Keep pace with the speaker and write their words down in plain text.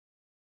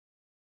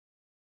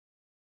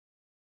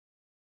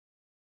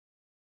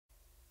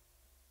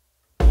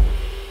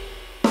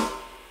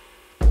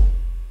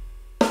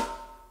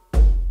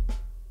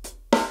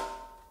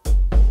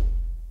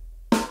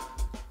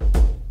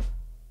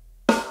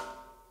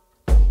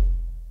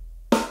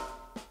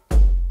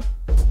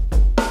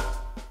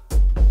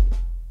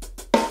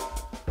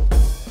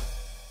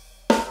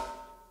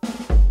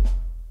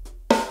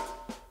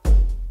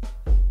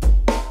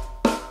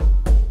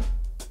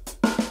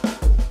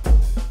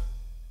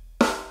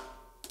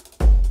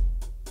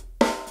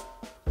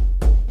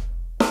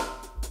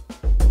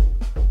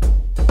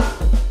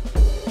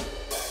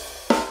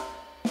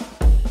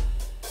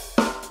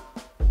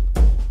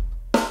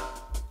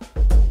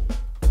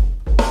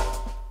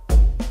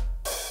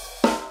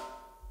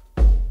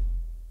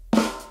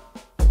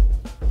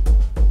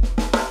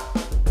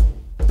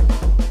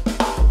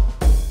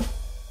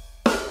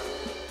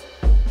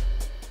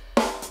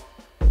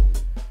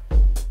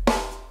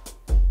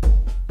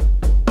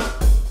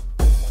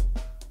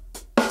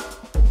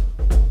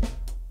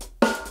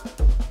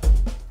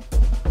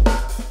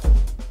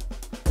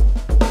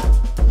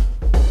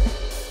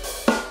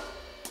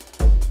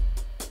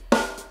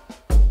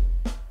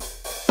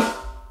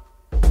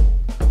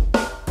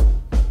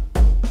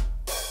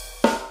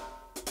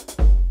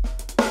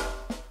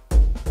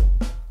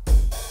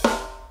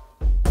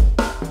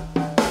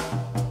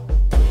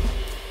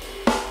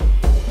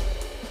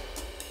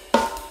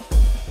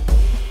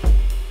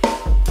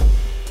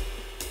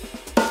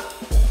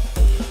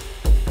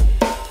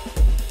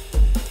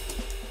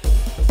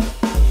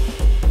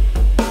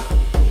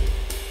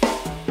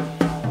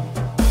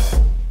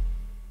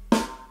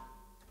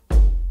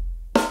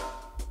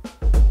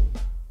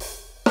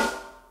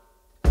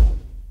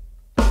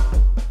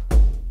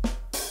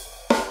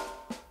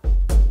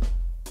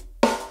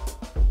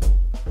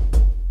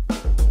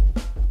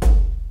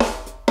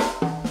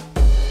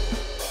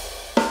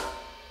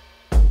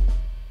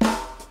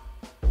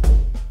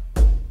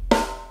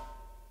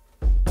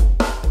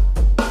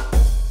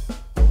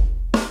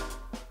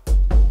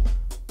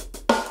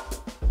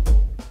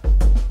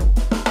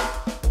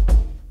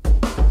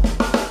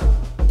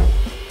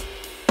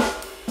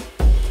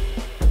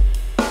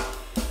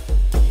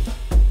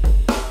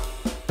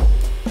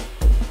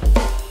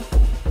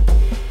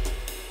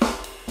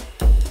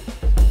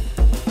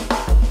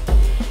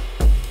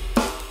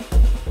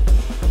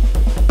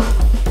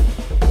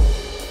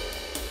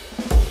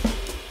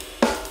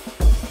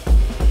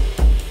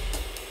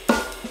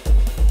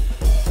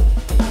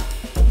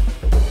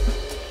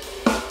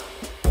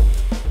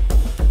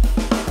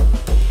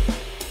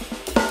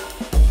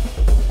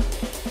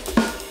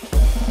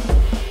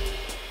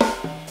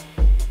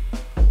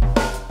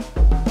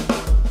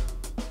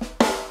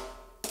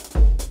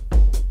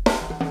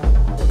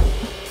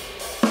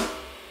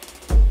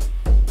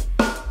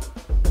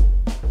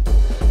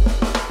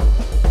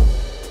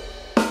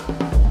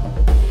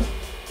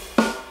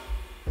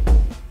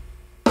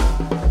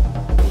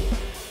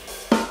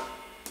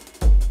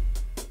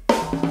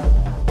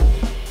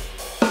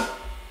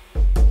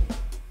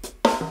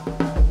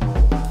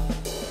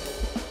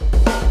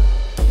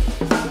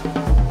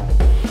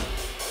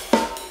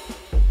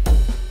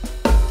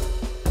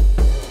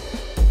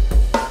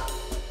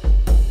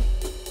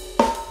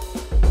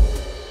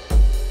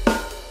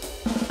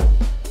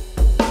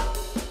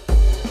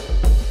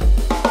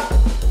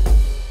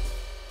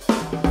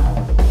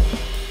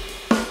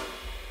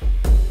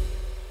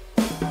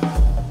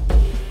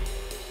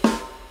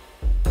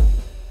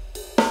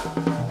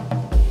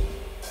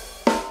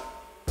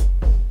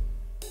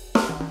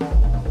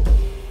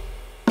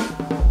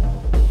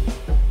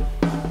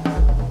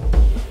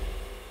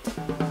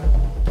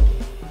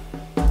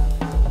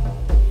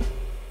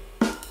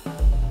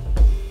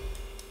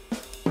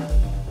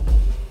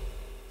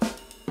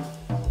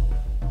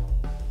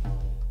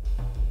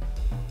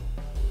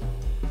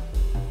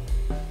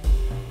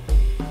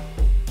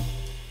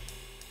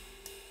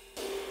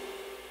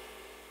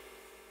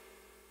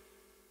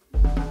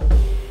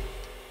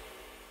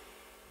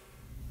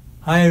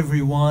Hi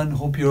everyone,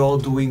 hope you're all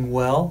doing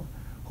well.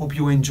 Hope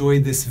you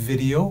enjoyed this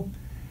video.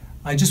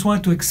 I just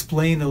wanted to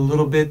explain a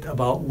little bit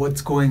about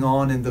what's going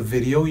on in the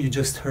video you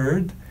just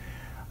heard.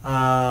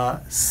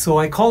 So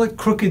I call it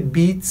crooked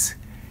beats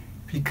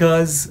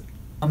because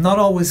I'm not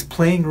always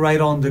playing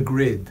right on the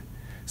grid.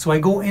 So I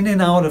go in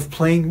and out of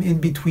playing in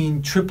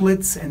between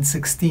triplets and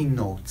 16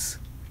 notes.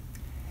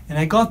 And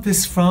I got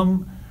this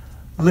from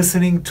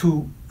listening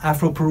to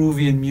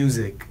Afro-Peruvian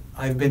music.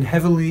 I've been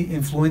heavily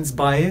influenced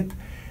by it.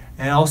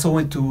 And I also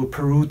went to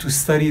Peru to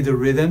study the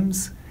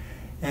rhythms.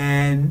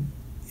 And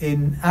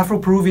in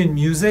Afro-Peruvian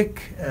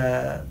music,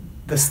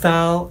 the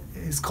style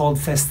is called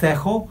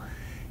festejo.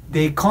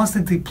 They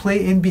constantly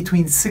play in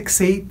between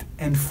 6/8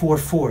 and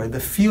 4/4.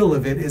 The feel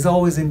of it is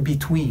always in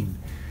between.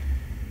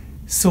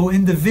 So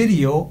in the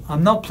video,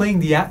 I'm not playing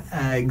the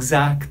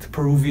exact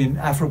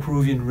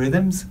Afro-Peruvian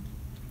rhythms,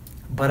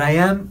 but I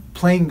am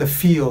playing the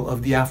feel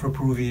of the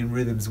Afro-Peruvian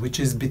rhythms, which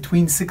is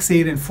between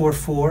 6/8 and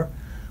 4/4,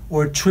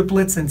 or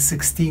triplets and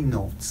 16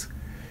 notes.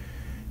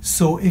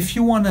 So if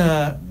you want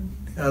to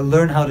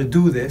learn how to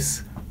do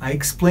this, I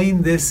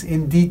explain this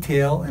in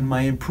detail in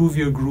my Improve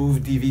Your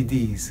Groove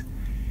DVDs.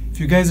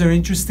 If you guys are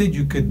interested,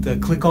 you could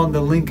click on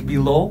the link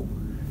below,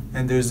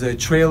 and there's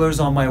trailers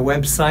on my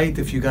website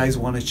if you guys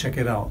want to check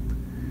it out.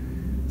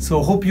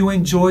 So hope you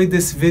enjoyed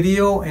this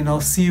video, and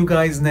I'll see you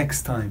guys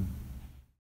next time.